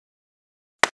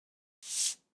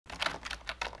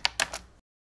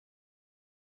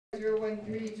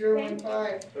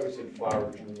013-015. That was in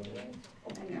flowers. I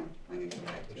know, I'm gonna come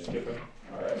back to it. Skipping.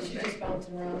 All right. She's just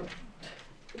bouncing around.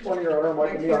 Good morning, Your Honor.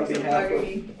 Michael Mee on Mike's behalf of bugging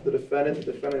me. the defendant.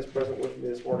 The defendant is present with me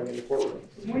this morning in the courtroom.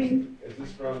 Good morning, Is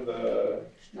this from the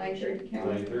 9:30 count.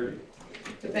 9:30?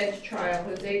 The bench trial,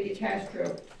 Jose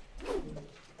DeCastro.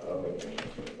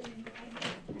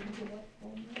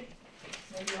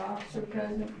 The officer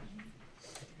present.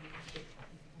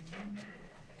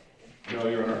 No,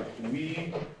 Your Honor.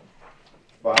 We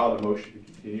filed a motion to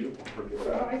continue. Forget Oh,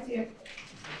 that. I see it.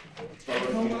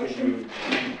 No motion.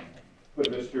 Put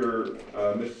Ms.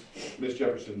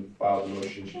 Jefferson filed a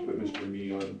motion. She put Mr.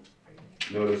 Mee on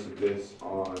notice of this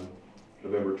on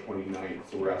November 29th.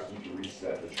 So we're asking to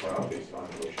reset the trial based on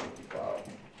the motion we filed.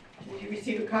 Did you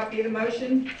receive a copy of the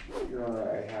motion? Your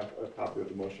Honor, I have a copy of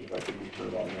the motion if I could be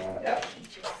heard on that. Yep.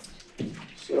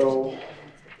 So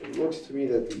it looks to me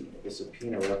that the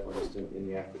subpoena referenced in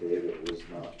the affidavit was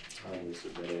not timely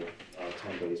submitted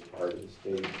 10 days prior to this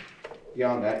date.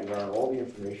 Beyond that, Your Honor, all the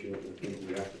information in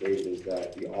the affidavit is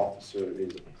that the officer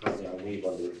is currently on leave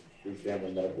under the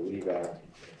Family Medical Leave Act,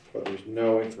 but there's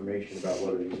no information about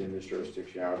whether he's in this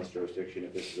jurisdiction, out of this jurisdiction,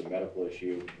 if this is a medical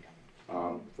issue.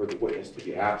 For the witness to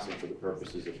be absent for the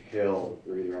purposes of Hill,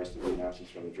 there either has to be an absence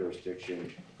from the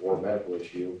jurisdiction or a medical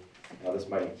issue. Now, this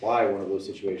might imply one of those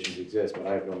situations exists, but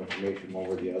I have no information one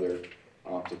way or the other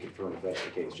to confirm if that's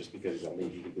the case. Just because he's on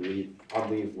leave, he could be on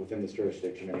leave within this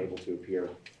jurisdiction and able to appear.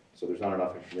 So there's not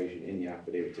enough information in the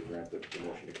affidavit to grant the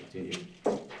motion to continue.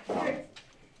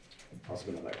 I'll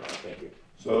submit on that ground. Thank you.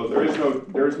 So there is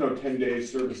no 10-day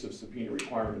service of subpoena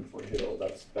requirement for Hill.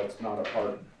 That's not a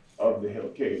part of the Hill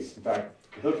case. In fact,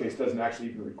 the Hill case doesn't actually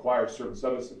even require service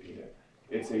of a subpoena.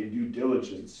 It's a due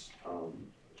diligence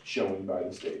showing by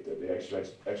the state that they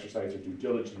exercise their due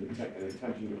diligence in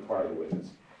attempting to acquire the witness.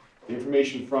 The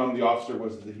information from the officer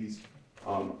was that he's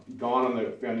gone on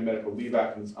the Family Medical Leave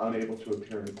Act and is unable to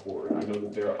appear in the court. And I know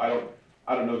that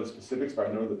I don't know the specifics, but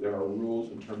I know that there are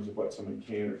rules in terms of what someone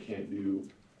can or can't do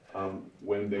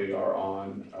when they are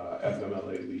on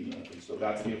FMLA leave. And so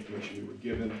that's the information we were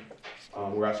given.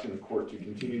 We're asking the court to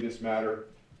continue this matter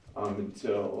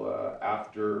until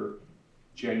after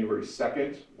January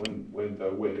 2nd, when the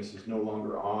witness is no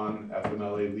longer on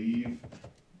FMLA leave.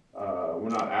 We're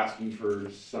not asking for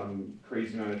some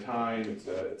crazy amount of time. It's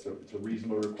a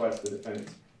reasonable request. The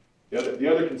defendant's the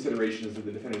other consideration is that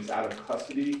the defendant's out of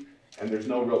custody, and there's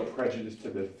no real prejudice to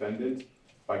the defendant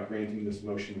by granting this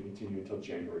motion to continue until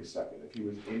January 2nd. If he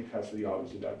was in custody,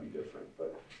 obviously that'd be different.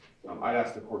 But I'd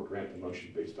ask the court grant the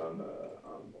motion based on the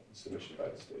submission by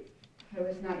the state. I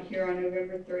was not here on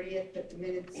November 30th, but the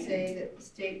minutes say that the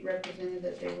state represented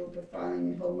that they will be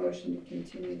filing a whole motion to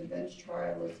continue the bench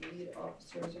trial as the lead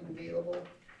officer is unavailable.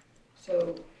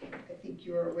 So I think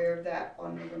you are aware of that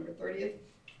on November 30th.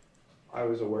 I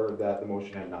was aware of that. The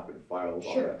motion had not been filed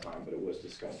Sure. at that time, but it was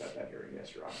discussed at that hearing.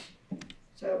 Yes, Your Honor.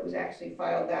 So it was actually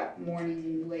filed that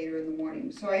morning, later in the morning.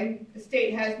 So the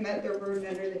state has met their burden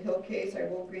under the Hill case. I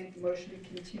will grant the motion to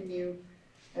continue.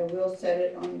 I will set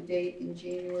it on the date in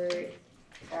January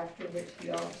after which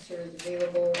the officer is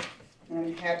available. And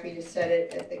I'm happy to set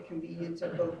it at the convenience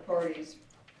of both parties.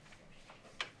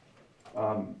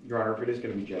 Your Honor, if it is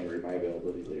going to be January, my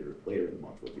availability later in the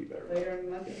month would be better. Later in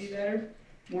the month would be better?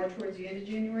 More towards the end of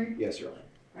January? Yes, Your Honor.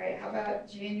 All right, how about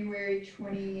January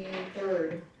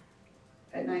 23rd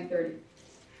at 9:30?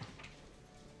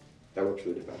 That works for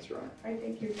the defense, Your Honor. All right,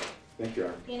 thank you. Thank you,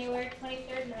 Your Honor. January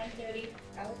 23rd, 9:30.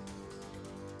 Out.